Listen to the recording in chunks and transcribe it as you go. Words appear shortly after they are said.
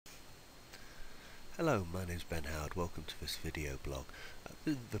Hello, my name is Ben Howard. Welcome to this video blog.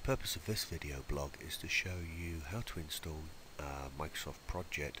 The purpose of this video blog is to show you how to install Microsoft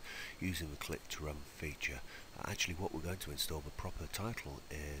Project using the Click to Run feature. Actually, what we're going to install, the proper title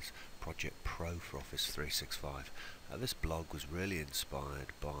is Project Pro for Office 365. This blog was really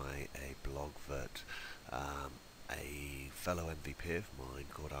inspired by a blog that a fellow MVP of mine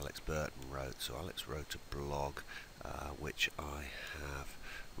called Alex Burton wrote. So Alex wrote a blog which I have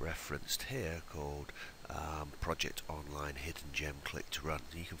referenced here called Project Online Hidden Gem Click to Run.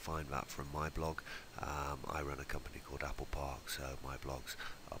 You can find that from my blog. I run a company called Apple Park, so my blog's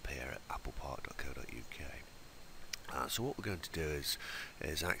up here at applepark.co.uk. So what we're going to do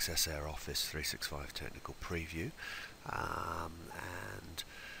is access our Office 365 Technical Preview, and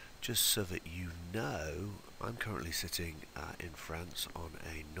just so that you know, I'm currently sitting in France on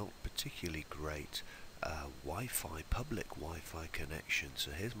a not particularly great public Wi-Fi connection.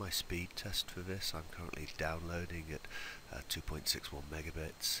 So here's my speed test for this. I'm currently downloading at 2.61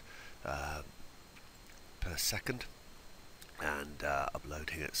 megabits per second and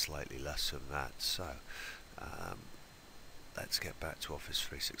uploading at slightly less than that. So let's get back to Office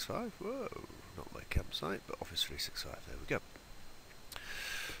 365. Whoa, not my campsite, but Office 365. There we go.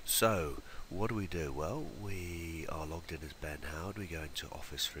 So what do? Well, we are logged in as Ben Howard. We go into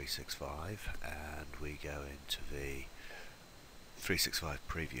Office 365 and we go into the 365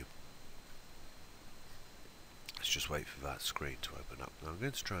 preview. Let's just wait for that screen to open up. Now I'm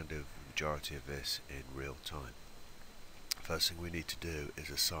going to try and do the majority of this in real time. First thing we need to do is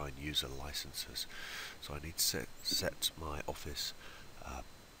assign user licenses. So I need to set my Office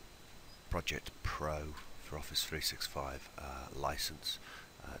Project Pro for Office 365 license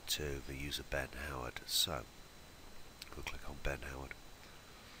to the user Ben Howard. So we'll click on Ben Howard,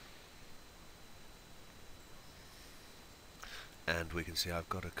 and we can see I've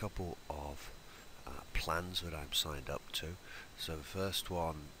got a couple of plans that I'm signed up to. So the first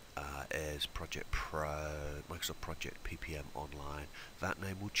one is Project Pro, Microsoft Project PPM Online. That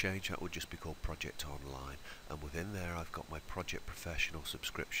name will change. That will just be called Project Online, and within there I've got my Project Professional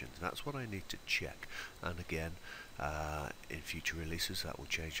subscriptions. That's what I need to check, and again in future releases that will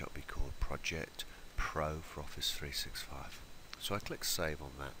change. That will be called Project Pro for Office 365. So I click Save on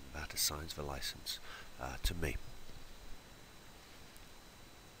that, and that assigns the license to me.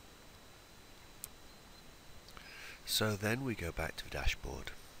 So then we go back to the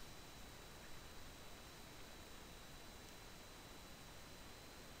dashboard.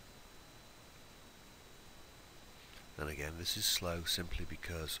 And again, this is slow simply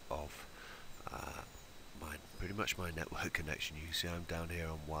because of pretty much my network connection. You can see I'm down here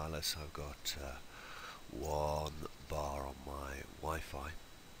on wireless. I've got one bar on my Wi-Fi.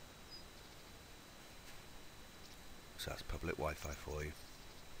 So that's public Wi-Fi for you,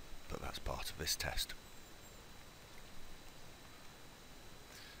 but that's part of this test.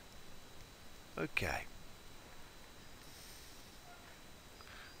 Okay.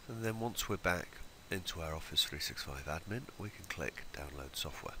 And then once we're back into our Office 365 admin, we can click Download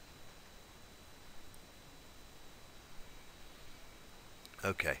Software.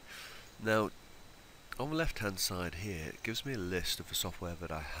 Okay, now on the left hand side here it gives me a list of the software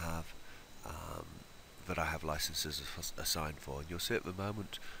that I have licenses assigned for, and you'll see at the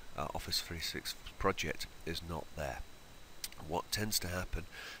moment Office 365 Project is not there. What tends to happen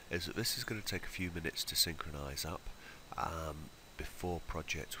is that this is going to take a few minutes to synchronize up before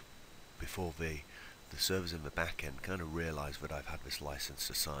the servers in the back end kind of realize that I've had this license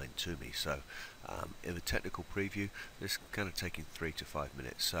assigned to me. So in the technical preview, this is kind of taking 3 to 5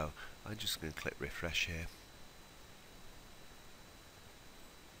 minutes. So I'm just going to click refresh here.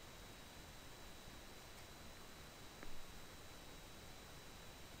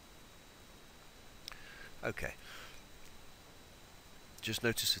 Okay. Just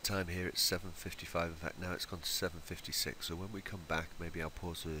notice the time here, it's 7:55. In fact, now it's gone to 7:56. So when we come back, maybe I'll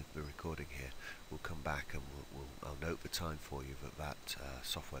pause the recording here. We'll come back and I'll note the time for you that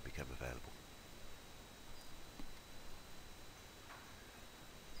software became available.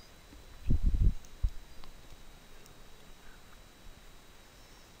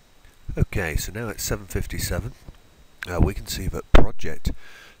 Okay, so now it's 7:57. We can see that Project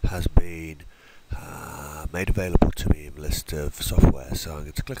has been made available to me in the list of software. So I'm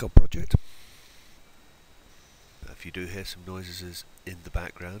going to click on Project. If you do hear some noises in the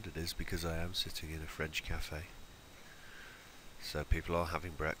background, it is because I am sitting in a French cafe. So people are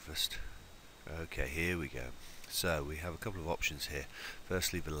having breakfast Okay, here we go. So we have a couple of options here.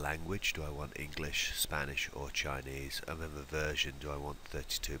 Firstly, the language, do I want English, Spanish or Chinese? And then the version, do I want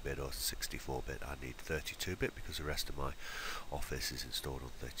 32-bit or 64-bit? I need 32-bit because the rest of my Office is installed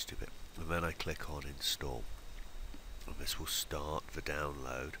on 32-bit. And then I click on install. And this will start the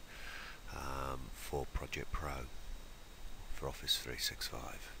download for Project Pro for Office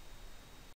 365.